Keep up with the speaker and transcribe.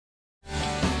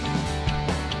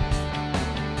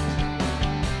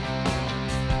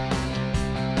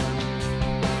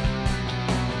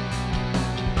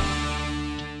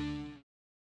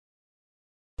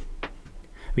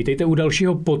Vítejte u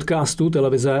dalšího podcastu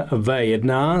televize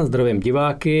V1. Zdravím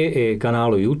diváky i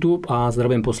kanálu YouTube a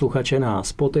zdravím posluchače na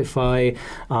Spotify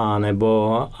a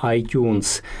nebo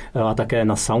iTunes a také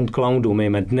na Soundcloudu.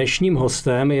 Mým dnešním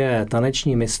hostem je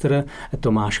taneční mistr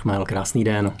Tomáš Chmel. Krásný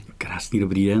den. Krásný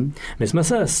dobrý den. My jsme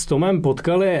se s Tomem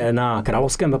potkali na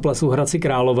Královském plesu v Hradci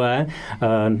Králové,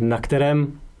 na kterém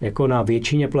jako na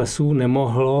většině plesů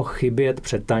nemohlo chybět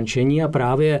předtančení a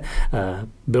právě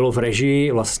bylo v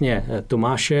režii vlastně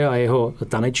Tomáše a jeho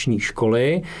taneční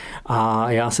školy.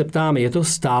 A já se ptám, je to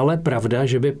stále pravda,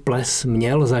 že by ples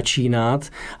měl začínat,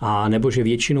 a nebo že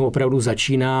většinou opravdu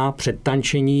začíná před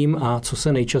tančením a co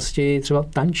se nejčastěji třeba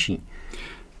tančí?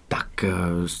 Tak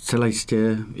zcela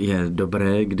jistě je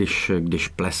dobré, když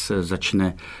ples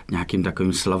začne nějakým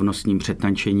takovým slavnostním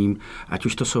předtančením, ať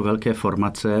už to jsou velké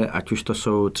formace, ať už to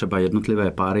jsou třeba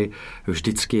jednotlivé páry,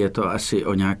 vždycky je to asi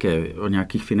o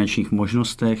nějakých finančních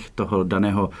možnostech toho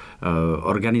daného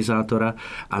organizátora,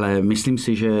 ale myslím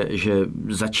si, že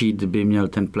začít by měl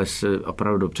ten ples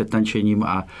opravdu před tančením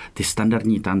a ty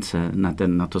standardní tance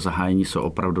na to zahájení jsou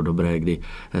opravdu dobré, kdy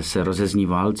se rozezní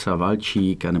válca,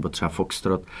 valčík, nebo třeba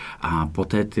foxtrot, a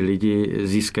poté ty lidi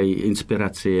získají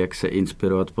inspiraci, jak se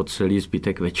inspirovat po celý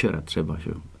zbytek večera třeba.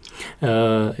 Že?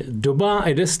 Doba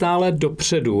jde stále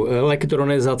dopředu.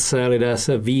 Elektronizace, lidé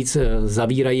se víc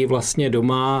zavírají vlastně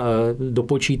doma do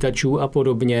počítačů a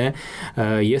podobně.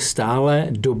 Je stále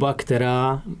doba,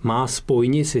 která má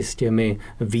spojnici s těmi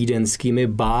vídeňskými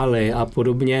bály a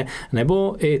podobně,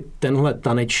 nebo i tenhle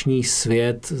taneční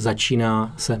svět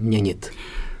začíná se měnit?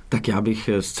 Tak já bych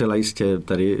zcela jistě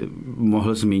tady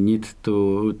mohl zmínit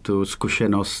tu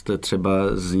zkušenost třeba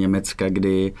z Německa,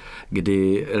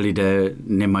 kdy lidé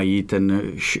nemají ten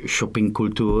shopping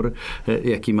kultur,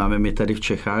 jaký máme my tady v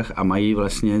Čechách, a mají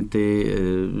vlastně ty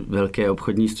velké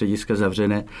obchodní střediska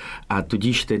zavřené, a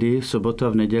tudíž tedy v sobotu a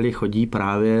v neděli chodí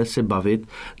právě se bavit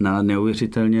na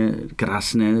neuvěřitelně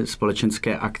krásné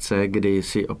společenské akce, kdy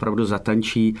si opravdu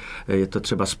zatančí. Je to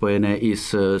třeba spojené i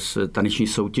s taneční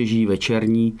soutěží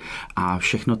večerní, a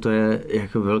všechno to je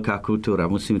jako velká kultura,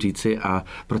 musím říci, a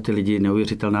pro ty lidi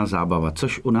neuvěřitelná zábava,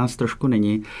 což u nás trošku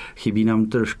není. Chybí nám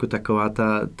trošku taková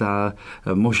ta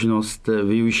možnost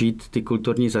využít ty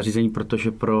kulturní zařízení,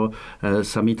 protože pro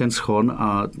samý ten schon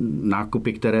a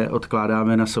nákupy, které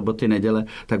odkládáme na soboty, neděle,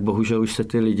 tak bohužel už se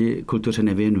ty lidi kultuře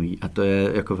nevěnují, a to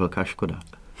je jako velká škoda.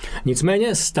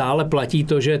 Nicméně stále platí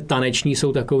to, že taneční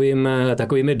jsou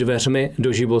takovými dveřmi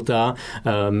do života.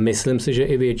 Myslím si, že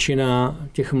i většina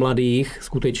těch mladých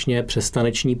skutečně přes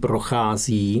taneční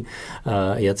prochází.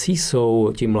 Jací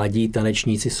jsou ti mladí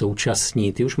tanečníci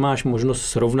současní? Ty už máš možnost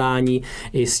srovnání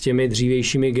i s těmi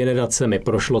dřívějšími generacemi.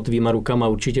 Prošlo tvýma rukama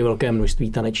určitě velké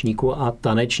množství tanečníků a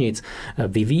tanečnic.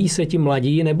 Vyvíjí se ti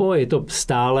mladí, nebo je to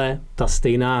stále ta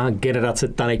stejná generace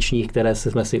tanečních, které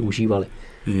jsme si užívali?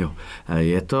 Jo,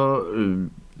 je to...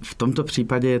 V tomto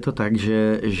případě je to tak,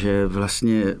 že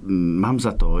vlastně mám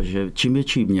za to, že čím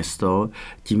větší město,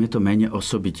 tím je to méně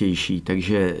osobitější.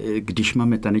 Takže když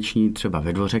máme taneční třeba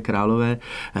ve Dvoře Králové,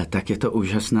 tak je to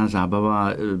úžasná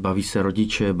zábava, baví se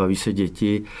rodiče, baví se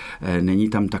děti, není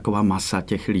tam taková masa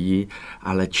těch lidí,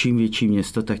 ale čím větší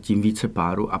město, tak tím více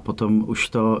páru, a potom už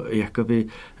to jakoby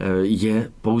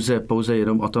je pouze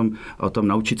jenom o tom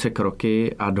naučit se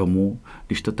kroky a domů,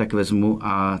 když to tak vezmu,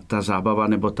 a ta zábava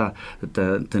nebo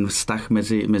ten vztah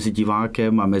mezi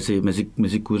divákem a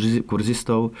mezi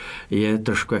kurzistou je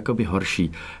trošku jakoby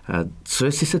horší. Co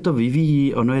jestli se to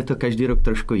vyvíjí, ono je to každý rok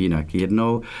trošku jinak.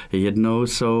 Jednou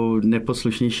jsou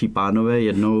neposlušnější pánové,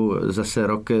 jednou zase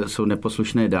rok jsou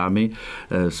neposlušné dámy.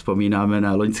 Vzpomínáme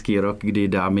na loňský rok, kdy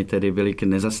dámy tedy byly k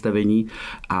nezastavení,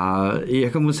 a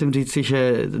jako musím říci,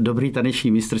 že dobrý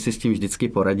taneční mistr si s tím vždycky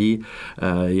poradí.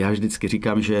 Já vždycky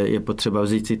říkám, že je potřeba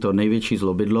vzít si to největší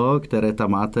zlobidlo, které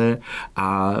tam máte,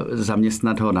 a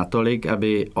zaměstnat ho natolik,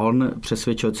 aby on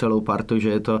přesvědčil celou partu, že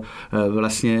je to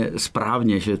vlastně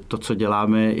správně, že to, co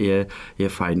děláme, je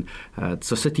fajn.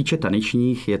 Co se týče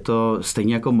tanečních, je to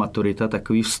stejně jako maturita,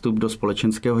 takový vstup do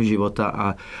společenského života,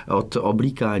 a od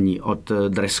oblíkání, od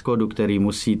dress codu, který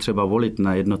musí třeba volit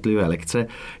na jednotlivé lekce,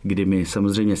 kdy my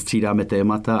samozřejmě střídáme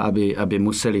témata, aby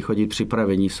museli chodit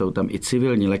připravení, jsou tam i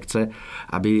civilní lekce,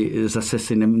 aby zase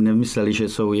si nemysleli, že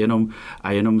jsou jenom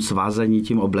svázaní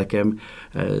tím oblekem,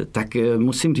 tak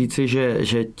musím říci,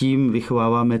 že tím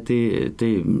vychováváme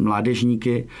ty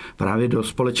mládežníky právě do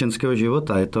společenského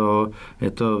života.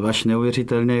 Je to až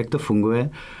neuvěřitelné, jak to funguje,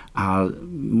 a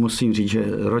musím říct, že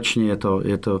ročně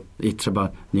je to i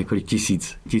třeba několik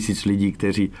tisíc lidí,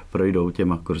 kteří projdou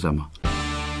těma kurzama.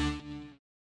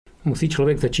 Musí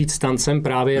člověk začít s tancem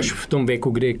právě až v tom věku,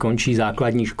 kdy končí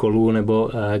základní školu nebo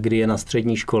kdy je na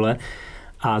střední škole.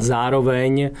 a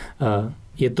zároveň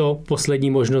je to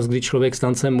poslední možnost, kdy člověk s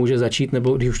tancem může začít,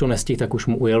 nebo když už to nestihl, tak už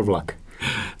mu ujel vlak?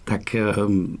 Tak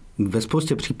ve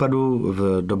spoustě případů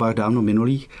v dobách dávno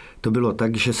minulých to bylo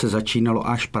tak, že se začínalo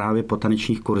až právě po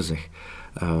tanečních kurzech.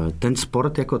 Ten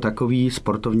sport jako takový,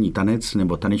 sportovní tanec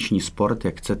nebo taneční sport,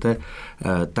 jak chcete,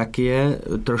 tak je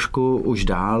trošku už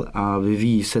dál a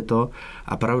vyvíjí se to.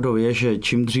 A pravdou je, že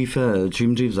čím dřív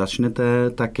začnete,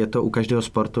 tak je to u každého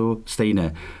sportu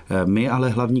stejné. My ale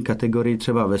hlavní kategorii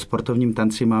třeba ve sportovním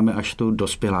tanci máme až tu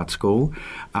dospěláckou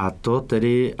a to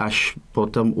tedy až po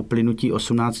tom uplynutí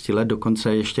 18 let,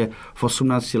 dokonce ještě v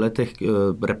 18 letech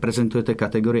reprezentujete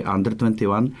kategorii Under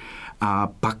 21 a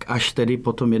pak až tedy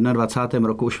po tom 21.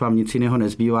 roku už vám nic jiného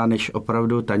nezbývá, než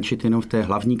opravdu tančit jenom v té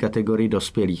hlavní kategorii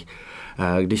dospělých.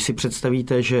 Když si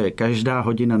představíte, že každá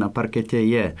hodina na parketě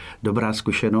je dobrá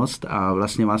zkušenost a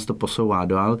vlastně vás to posouvá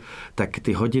dál, tak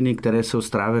ty hodiny, které jsou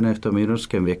strávené v tom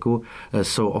juniorském věku,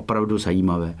 jsou opravdu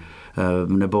zajímavé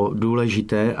nebo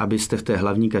důležité, abyste v té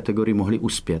hlavní kategorii mohli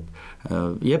uspět.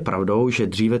 Je pravdou, že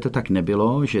dříve to tak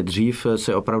nebylo, že dřív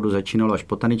se opravdu začínalo až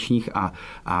po tanečních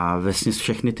a vlastně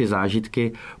všechny ty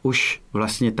zážitky už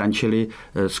vlastně tančili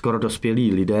skoro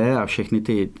dospělí lidé a všechny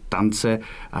ty tance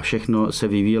a všechno se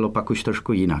vyvíjelo pak už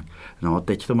trošku jinak. No,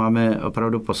 teď to máme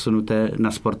opravdu posunuté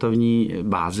na sportovní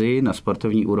bázi, na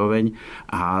sportovní úroveň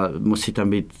a musí tam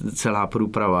být celá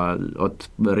průprava od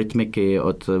rytmiky,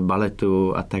 od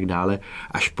baletu a tak dále,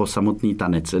 až po samotný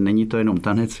tanec. Není to jenom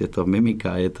tanec, je to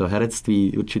mimika, je to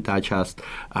herectví, určitá část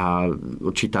a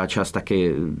určitá část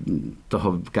taky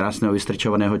toho krásného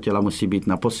vystrčovaného těla musí být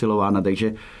naposilována,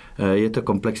 takže je to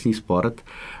komplexní sport,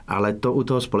 ale to u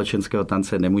toho společenského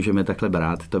tance nemůžeme takhle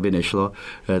brát, to by nešlo.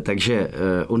 Takže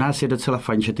u nás je docela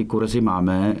fajn, že ty kurzy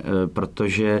máme,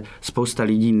 protože spousta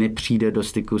lidí nepřijde do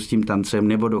styku s tím tancem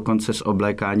nebo dokonce s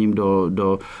oblékáním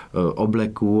do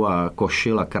obleků a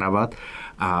košil a kravat.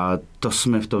 A to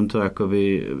jsme v tomto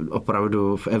jakoby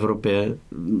opravdu v Evropě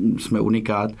jsme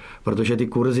unikát, protože ty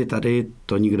kurzy tady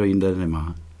to nikdo jinde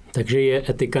nemá. Takže je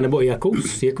etika, nebo jak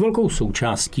velkou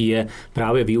součástí je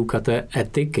právě výuka té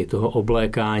etiky, toho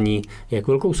oblékání, jak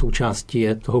velkou součástí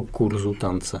je toho kurzu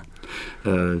tance?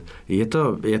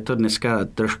 Je to dneska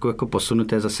trošku jako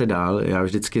posunuté zase dál. Já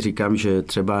vždycky říkám, že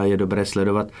třeba je dobré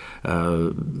sledovat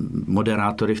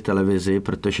moderátory v televizi,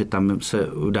 protože tam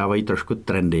se udávají trošku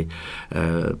trendy.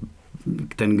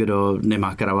 Ten, kdo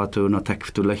nemá kravatu, no tak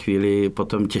v tuhle chvíli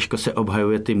potom těžko se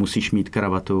obhajuje, ty musíš mít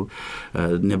kravatu,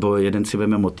 nebo jeden si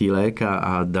veme motýlek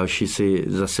a další si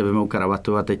zase vemou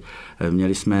kravatu a teď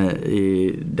měli jsme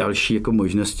i další jako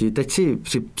možnosti. Teď si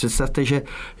představte,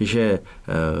 že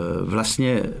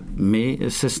vlastně my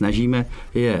se snažíme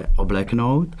je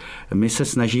obléknout, my se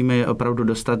snažíme je opravdu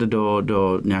dostat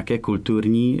do nějaké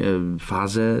kulturní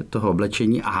fáze toho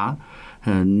oblečení a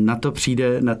na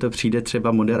to přijde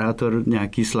třeba moderátor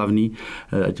nějaký slavný,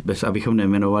 bez abychom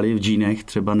nejmenovali, v džínech,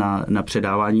 třeba na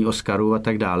předávání Oscarů a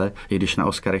tak dále, i když na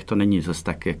Oscarech to není zase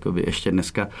tak jakoby ještě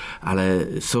dneska, ale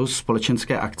jsou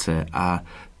společenské akce a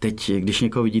teď, když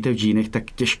někoho vidíte v džínech, tak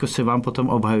těžko se vám potom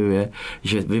obhajuje,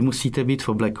 že vy musíte být v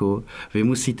obleku, vy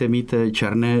musíte mít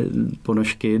černé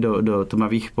ponožky do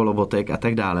tmavých polobotek a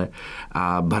tak dále.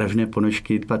 A barevné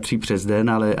ponožky patří přes den,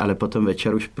 ale potom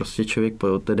večer už prostě člověk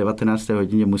po té 19.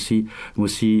 hodině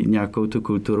musí nějakou tu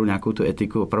kulturu, nějakou tu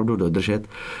etiku opravdu dodržet.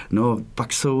 No,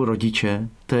 pak jsou rodiče,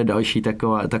 to je další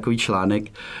takový článek,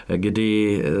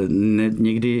 kdy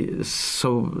někdy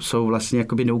jsou vlastně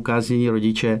jakoby neukáznění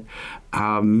rodiče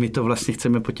a my to vlastně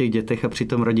chceme po těch dětech a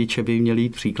přitom rodiče by měli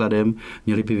jít příkladem,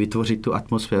 měli by vytvořit tu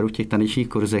atmosféru v těch tanečních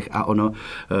kurzech a ono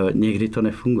někdy to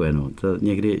nefunguje. No.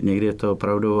 Někdy je to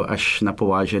opravdu až na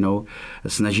pováženou.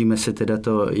 Snažíme se teda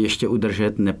to ještě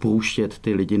udržet, nepouštět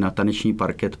ty lidi na taneční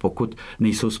parket, pokud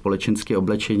nejsou společensky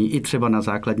oblečení, i třeba na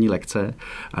základní lekce,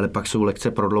 ale pak jsou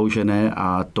lekce prodloužené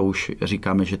a to už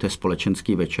říkáme, že to je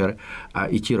společenský večer a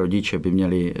i ti rodiče by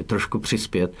měli trošku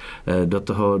přispět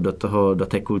do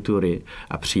té kultury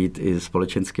a přijít i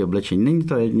společenské oblečení. Není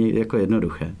to jako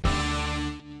jednoduché.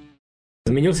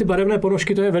 Zmínil si barevné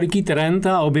ponožky, to je veliký trend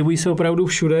a objevují se opravdu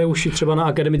všude, už třeba na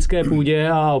akademické půdě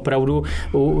a opravdu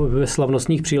ve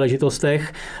slavnostních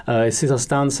příležitostech. Jsi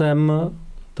zastáncem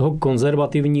toho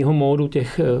konzervativního módu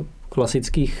těch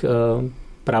klasických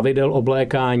pravidel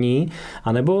oblékání,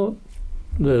 anebo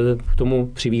k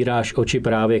tomu přivíráš oči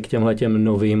právě k těmhletěm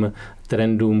novým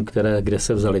trendům, kde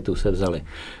se vzali, tu se vzali?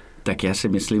 Tak já si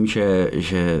myslím,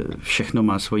 že všechno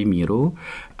má svoji míru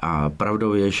A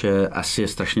pravdou je, že asi je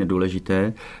strašně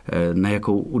důležité, na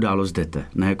jakou událost jdete,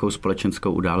 na jakou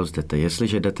společenskou událost jdete.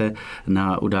 Jestliže jdete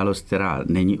na událost, která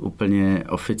není úplně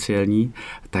oficiální,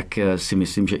 tak si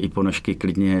myslím, že i ponožky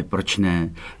klidně, proč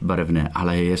ne, barevné.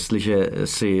 Ale jestliže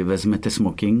si vezmete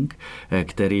smoking,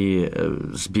 který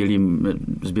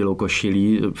s bílou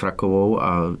košilí, frakovou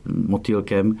a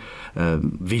motýlkem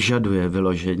vyžaduje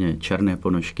vyloženě černé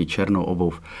ponožky, černou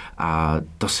obuv. A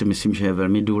to si myslím, že je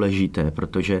velmi důležité,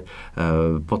 protože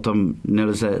potom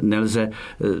nelze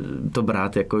to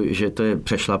brát jako, že to je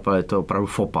přešlap, ale je to opravdu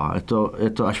fopa. Je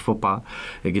to až fopa,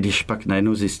 když pak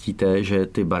najednou zjistíte, že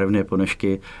ty barevné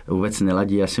ponožky vůbec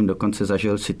neladí. Já jsem dokonce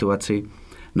zažil situaci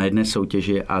na jedné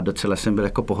soutěži a docela jsem byl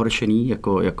jako pohoršený,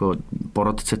 jako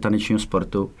porotce tanečního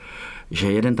sportu,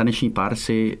 že jeden taneční pár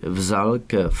si vzal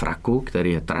k fraku,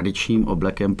 který je tradičním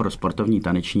oblekem pro sportovní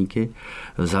tanečníky,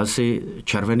 vzal si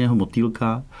červeného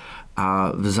motýlka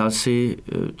a vzal si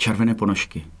červené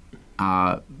ponožky.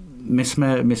 A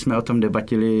my jsme o tom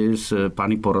debatili s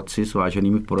pány porotci, s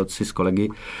váženými porotci, s kolegy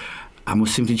a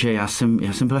musím říct, že já jsem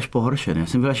byl až pohoršen. Já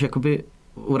jsem byl až jakoby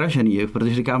uražený,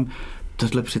 protože říkám,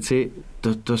 tohle přeci,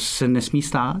 to se nesmí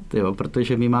stát, jo,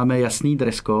 protože my máme jasný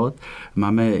dress code,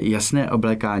 máme jasné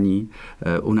oblékání,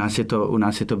 u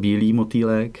nás je to bílý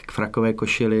motýlek k frakové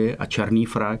košili a černý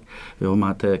frak, jo,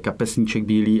 máte kapesníček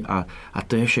bílý a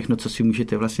to je všechno, co si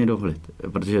můžete vlastně dovolit,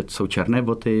 protože jsou černé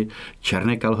boty,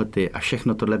 černé kalhoty a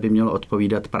všechno tohle by mělo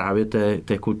odpovídat právě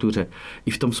té kultuře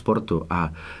i v tom sportu.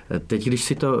 A teď, když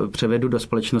si to převedu do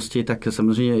společnosti, tak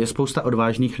samozřejmě je spousta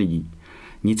odvážných lidí.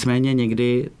 Nicméně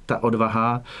někdy ta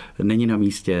odvaha není na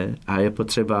místě a je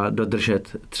potřeba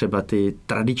dodržet třeba ty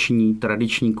tradiční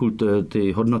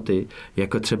ty hodnoty,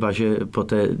 jako třeba, že po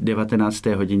té 19.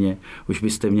 hodině už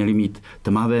byste měli mít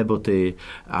tmavé boty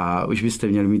a už byste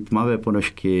měli mít tmavé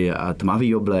ponožky a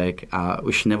tmavý oblek a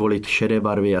už nevolit šedé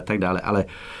barvy a tak dále, ale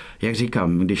jak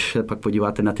říkám, když se pak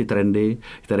podíváte na ty trendy,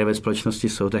 které ve společnosti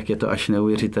jsou, tak je to až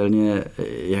neuvěřitelně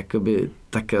jakoby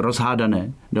tak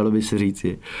rozhádané, dalo by se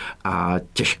říci. A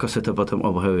těžko se to potom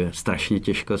obhajuje. Strašně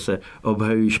těžko se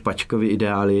obhajují špačkové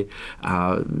ideály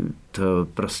a to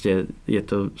prostě je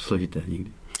to složité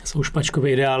někdy. Jsou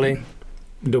špačkové ideály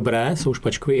dobré, jsou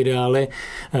špačkové ideály.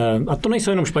 A to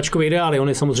nejsou jenom špačkové ideály, on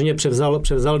je samozřejmě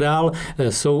převzal dál.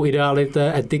 Jsou ideály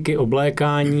té etiky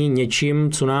oblékání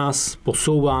něčím, co nás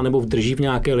posouvá nebo drží v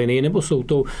nějaké linii, nebo jsou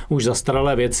to už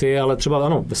zastaralé věci, ale třeba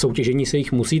ano, ve soutěžení se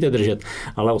jich musíte držet,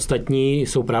 ale ostatní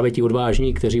jsou právě ti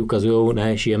odvážní, kteří ukazují,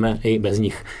 ne, žijeme i bez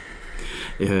nich.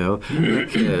 Jo.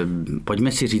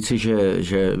 Pojďme si říci,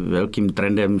 že velkým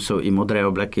trendem jsou i modré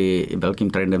obleky, velkým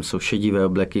trendem jsou šedivé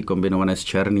obleky kombinované s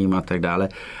černým a tak dále,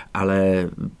 ale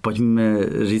pojďme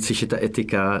říci, že ta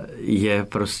etika je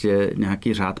prostě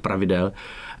nějaký řád pravidel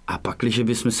a pak, když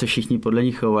bychom se všichni podle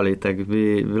nich chovali, tak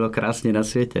by bylo krásně na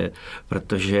světě,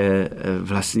 protože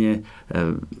vlastně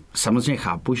samozřejmě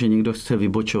chápu, že někdo chce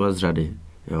vybočovat z řady.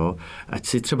 Jo, ať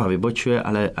si třeba vybočuje,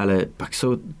 ale pak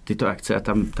jsou tyto akce a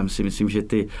tam si myslím,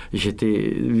 že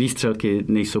ty výstřelky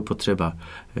nejsou potřeba.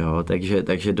 Jo,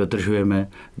 takže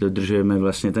dodržujeme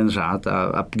vlastně ten řád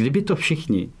a kdyby to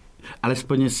všichni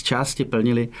alespoň z části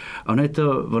plnili,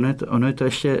 ono je to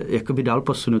ještě jakoby dál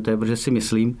posunuté, protože si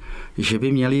myslím, že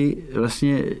by měli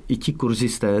vlastně i ti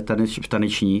kurzisté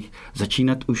tanečních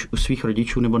začínat už u svých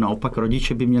rodičů, nebo naopak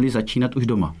rodiče by měli začínat už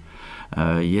doma.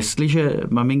 Jestliže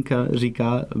maminka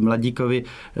říká mladíkovi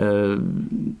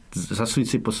zasuň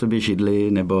si po sobě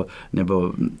židli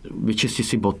nebo vyčisti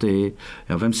si boty,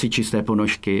 vem si čisté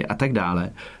ponožky a tak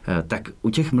dále, tak u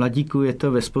těch mladíků je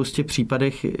to ve spoustě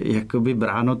případech jakoby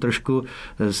bráno trošku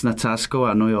s nadsázkou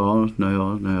a no jo,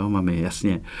 mami,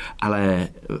 jasně. Ale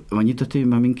oni to ty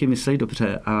maminky myslí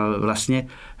dobře a vlastně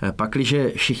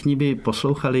pakliže všichni by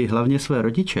poslouchali hlavně své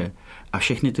rodiče a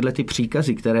všechny tyhle ty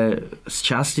příkazy, které z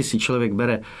části si člověk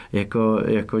bere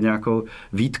jako nějakou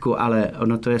výtku, ale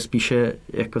ono to je spíše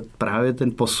jako právě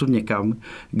ten posun někam,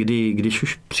 když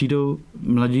už přijdou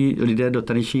mladí lidé do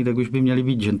tanečních, tak už by měli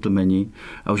být gentlemani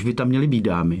a už by tam měly být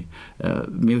dámy.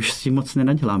 My už s tím moc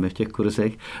nenaděláme v těch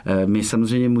kurzech. My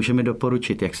samozřejmě můžeme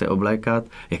doporučit, jak se oblékat,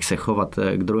 jak se chovat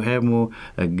k druhému,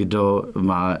 kdo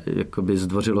má jakoby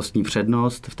zdvořilostní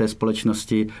přednost v té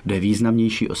společnosti, kdo je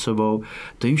významnější osobou.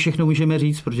 To jim všechno můžeme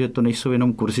říct, protože to nejsou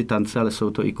jenom kurzy tance, ale jsou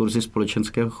to i kurzy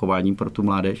společenského chování pro tu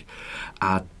mládež.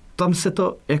 A tam se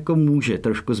to jako může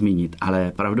trošku zmínit,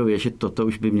 ale pravdou je, že toto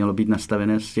už by mělo být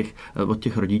nastavené od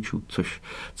těch rodičů,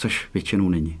 což většinou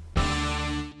není.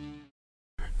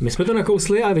 My jsme to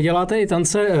nakousli a vy děláte i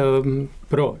tance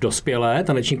pro dospělé,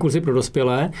 taneční kurzy pro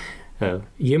dospělé.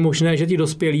 Je možné, že ti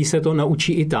dospělí se to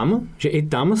naučí i tam? Že i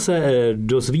tam se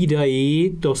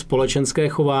dozvídají to společenské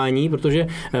chování? Protože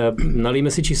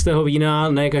nalijme si čistého vína,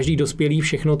 ne každý dospělý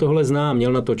všechno tohle zná.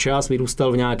 Měl na to čas,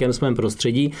 vyrůstal v nějakém svém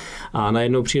prostředí a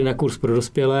najednou přijde na kurz pro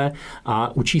dospělé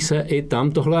a učí se i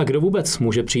tam tohle. A kdo vůbec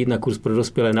může přijít na kurz pro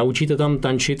dospělé? Naučíte tam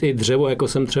tančit i dřevo, jako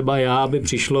jsem třeba já, aby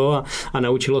přišlo a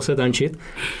naučilo se tančit?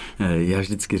 Já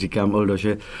vždycky říkám, Oldo,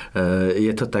 že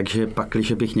je to tak, že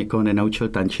pakliže bych někoho nenaučil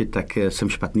tančit, tak jsem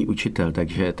špatný učitel,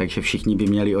 takže všichni by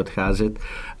měli odcházet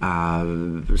a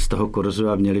z toho kurzu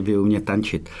a měli by umět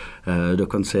tančit.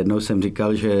 Dokonce jednou jsem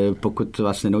říkal, že pokud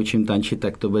vás nenaučím tančit,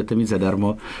 tak to budete mít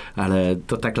zadarmo, ale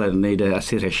to takhle nejde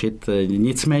asi řešit.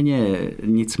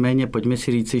 Nicméně pojďme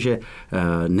si říci, že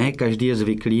ne každý je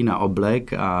zvyklý na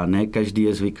oblek a ne každý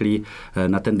je zvyklý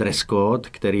na ten dress code,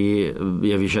 který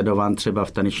je vyžadován třeba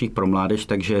v tanečních pro mládež,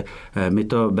 takže my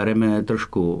to bereme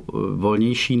trošku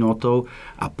volnější notou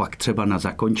a pak třeba na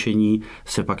zakončení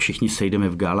se pak všichni sejdeme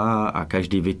v gala a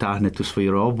každý vytáhne tu svoji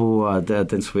robu a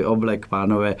ten svůj oblek,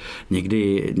 pánové.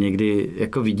 Někdy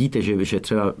jako vidíte, že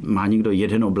třeba má někdo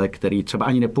jeden oblek, který třeba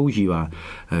ani nepoužívá.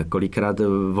 Kolikrát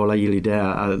volají lidé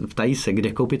a ptají se,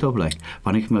 kde koupit oblek.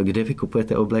 Pane Chmel, kde vy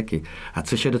kupujete obleky? A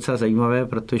což je docela zajímavé,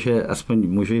 protože aspoň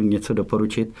můžu jim něco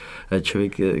doporučit.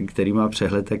 Člověk, který má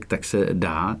přehled, tak se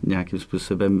dá nějakým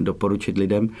způsobem doporučit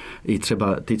lidem i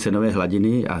třeba ty cenové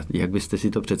hladiny a jak byste si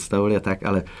to představili a tak,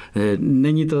 ale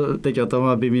není to teď o tom,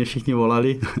 aby mě všichni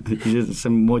volali, že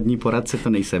jsem módní poradce, to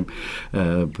nejsem,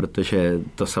 protože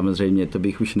to samozřejmě, to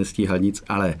bych už nestíhal nic,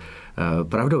 ale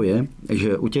pravdou je,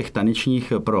 že u těch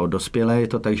tanečních pro dospělé je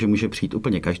to tak, že může přijít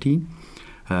úplně každý.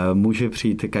 Může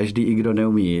přijít každý, i kdo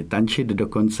neumí tančit.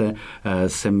 Dokonce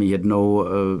jsem jednou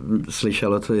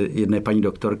slyšel od jedné paní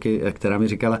doktorky, která mi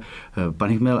říkala,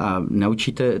 pane Chmel, a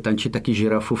naučíte tančit taky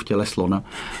žirafu v těle slona?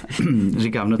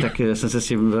 Říkám, no tak jsem se s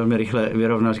tím velmi rychle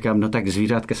vyrovnal. Říkám, no tak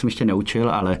zvířátka jsem ještě neučil,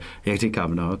 ale jak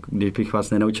říkám, no, když bych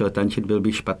vás nenaučil tančit, byl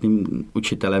bych špatným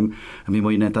učitelem. Mimo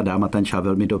jiné ta dáma tančila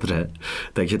velmi dobře,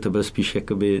 takže to byl spíš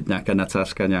jakoby nějaká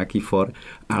nadsázka, nějaký for,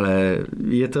 ale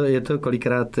je to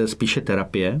kolikrát spíše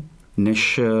terapie,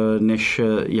 než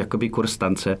jakoby kurz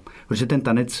tance. Protože ten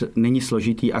tanec není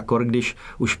složitý, akor, když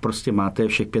už prostě máte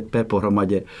všech 5P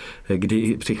pohromadě,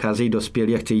 kdy přicházejí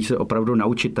dospělí a chtějí se opravdu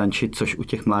naučit tančit, což u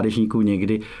těch mládežníků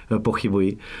někdy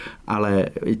pochybují, ale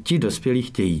ti dospělí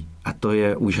chtějí. A to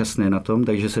je úžasné na tom,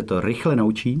 takže se to rychle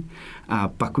naučí a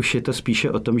pak už je to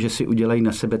spíše o tom, že si udělají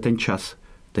na sebe ten čas.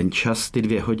 Ten čas, ty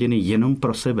 2 hodiny jenom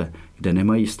pro sebe, kde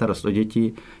nemají starost o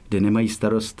děti, kde nemají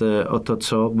starost o to,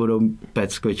 co budou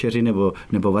péct k večeři nebo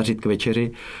vařit k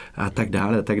večeři a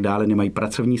tak dále, nemají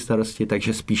pracovní starosti,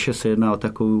 takže spíše se jedná o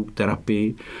takovou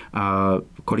terapii a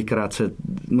kolikrát se,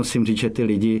 musím říct, že ty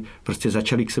lidi prostě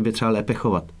začali k sobě třeba lépe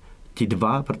chovat. Ti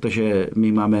 2, protože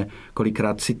my máme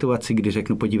kolikrát situaci, kdy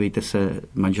řeknu, podívejte se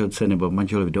manželce nebo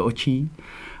manželovi do očí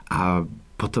a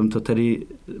potom to tedy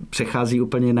přechází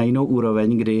úplně na jinou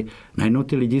úroveň, kdy najednou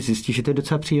ty lidi zjistí, že to je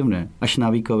docela příjemné, až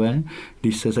návykové,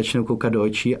 když se začnou koukat do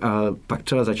očí a pak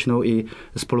třeba začnou i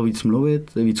spolu víc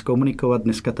mluvit, víc komunikovat.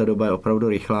 Dneska ta doba je opravdu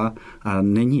rychlá a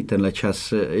není tenhle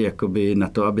čas jakoby na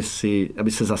to,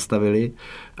 aby se zastavili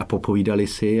a popovídali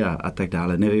si a tak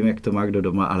dále. Nevím, jak to má kdo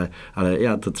doma, ale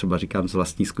já to třeba říkám z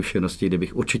vlastní zkušenosti, kde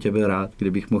bych určitě byl rád,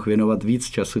 kdybych mohl věnovat víc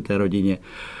času té rodině.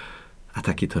 A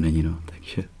taky to není, no,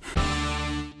 takže...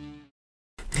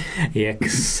 Jak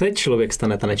se člověk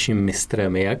stane tanečním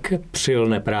mistrem? Jak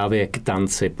přilne právě k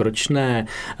tanci? Proč ne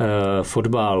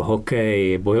fotbal,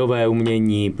 hokej, bojové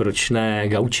umění? Proč ne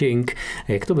gaučing?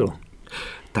 Jak to bylo?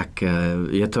 Tak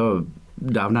je to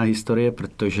dávná historie,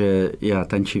 protože já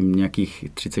tančím nějakých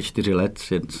 34 let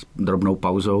s drobnou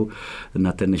pauzou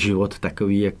na ten život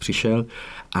takový, jak přišel.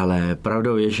 Ale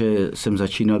pravdou je, že jsem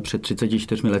začínal před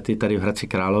 34 lety tady v Hradci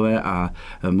Králové a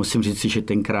musím říct si, že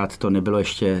tenkrát to nebylo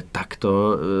ještě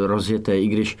takto rozjeté, i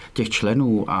když těch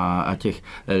členů a těch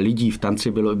lidí v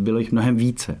tanci bylo jich mnohem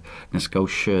více. Dneska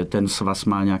už ten svaz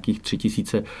má nějakých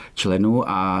 3000 členů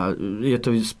a je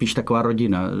to spíš taková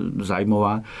rodina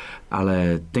zájmová,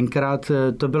 ale tenkrát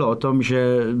to bylo o tom,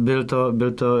 že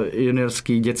byl to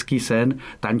juniorský dětský sen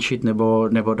tančit,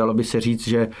 nebo dalo by se říct,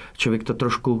 že člověk to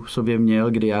trošku v sobě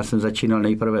měl, kdy já jsem začínal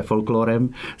nejprve folklorem,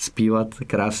 zpívat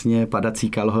krásně padací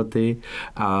kalhoty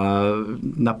a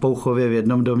na Pouchově v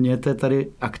jednom domě, to je tady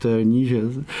aktuální, že?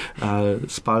 A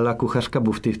spálila kuchařka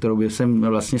bufty, v kterou jsem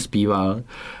vlastně zpíval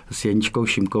s Jeničkou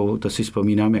Šimkou, to si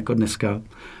vzpomínám jako dneska.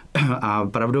 A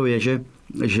pravdou je,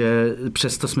 že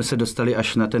přesto jsme se dostali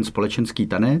až na ten společenský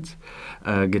tanec,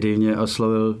 kdy mě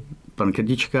oslovil pan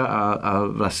Krtička a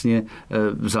vlastně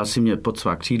vzal si mě pod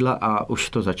svá křídla a už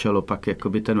to začalo pak,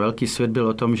 jakoby ten velký svět byl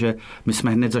o tom, že my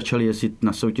jsme hned začali jezdit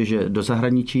na soutěže do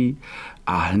zahraničí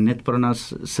a hned pro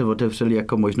nás se otevřely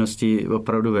jako možnosti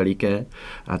opravdu veliké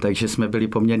a takže jsme byli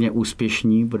poměrně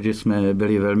úspěšní, protože jsme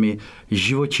byli velmi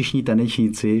živočišní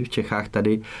tanečníci v Čechách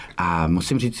tady a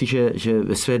musím říct si, že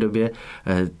ve své době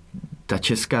ta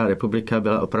Česká republika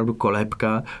byla opravdu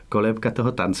kolébka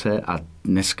toho tance a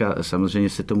dneska samozřejmě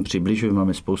se tomu přibližujeme,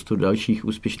 máme spoustu dalších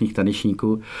úspěšných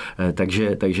tanečníků,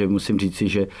 takže musím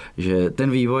říci, že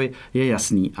ten vývoj je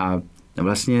jasný a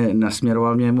vlastně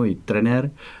nasměroval mě můj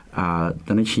trenér a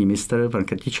taneční mistr, pan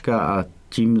Krtička a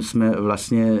tím jsme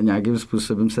vlastně nějakým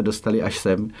způsobem se dostali až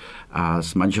sem a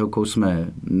s manželkou jsme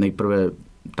nejprve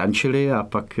tančili a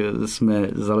pak jsme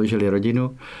založili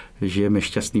rodinu, žijeme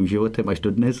šťastným životem až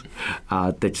do dnes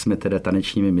a teď jsme teda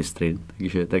tanečními mistry.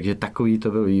 Takže takový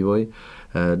to byl vývoj.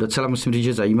 Docela musím říct,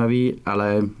 že zajímavý,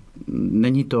 ale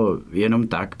není to jenom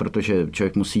tak, protože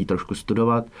člověk musí trošku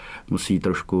studovat, musí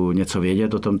trošku něco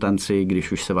vědět o tom tanci,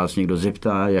 když už se vás někdo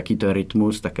zeptá, jaký to je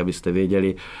rytmus, tak abyste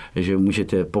věděli, že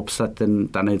můžete popsat ten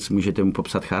tanec, můžete mu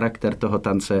popsat charakter toho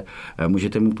tance,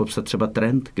 můžete mu popsat třeba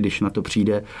trend, když na to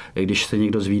přijde, když se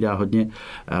někdo zvídá hodně,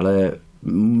 ale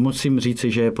musím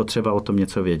říci, že je potřeba o tom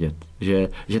něco vědět.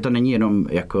 Že to není jenom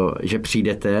jako, že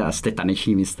přijdete a jste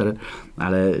taneční mistr,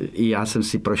 ale i já jsem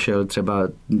si prošel třeba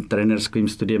trenérským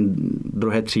studiem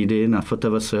 2. třídy na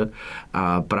FTVS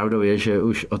a pravdou je, že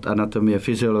už od anatomie,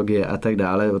 fyziologie a tak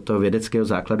dále, od toho vědeckého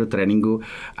základu tréninku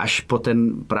až po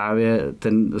právě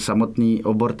ten samotný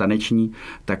obor taneční,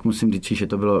 tak musím říct, že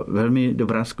to bylo velmi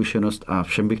dobrá zkušenost a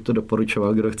všem bych to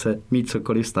doporučoval, kdo chce mít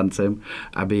cokoliv s tancem,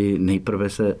 aby nejprve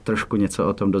se trošku něco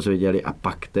o tom dozvěděli a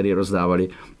pak tedy rozdávali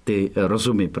ty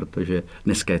rozumy, protože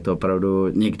dneska je to opravdu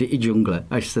někdy i džungle,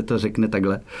 až se to řekne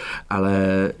takhle, ale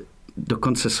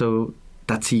dokonce jsou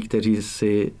tací, kteří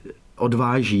si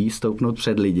odváží stoupnout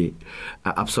před lidi a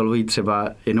absolvují třeba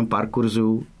jenom pár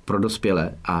kurzů pro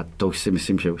dospělé a to už si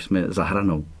myslím, že už jsme za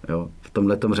hranou. Jo? V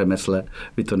tomhletom řemesle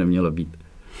by to nemělo být.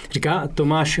 Říká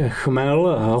Tomáš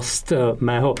Chmel, host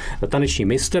mého taneční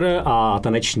mistr a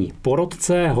taneční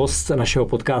porodce, host našeho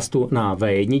podcastu na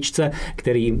V1,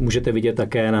 který můžete vidět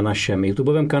také na našem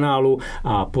YouTubeovém kanálu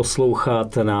a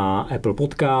poslouchat na Apple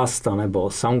Podcast, anebo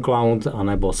SoundCloud,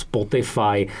 anebo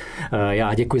Spotify.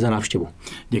 Já děkuji za návštěvu.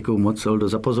 Děkuji moc, Oldo,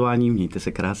 za pozvání, mějte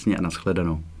se krásně a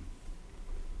nashledanou.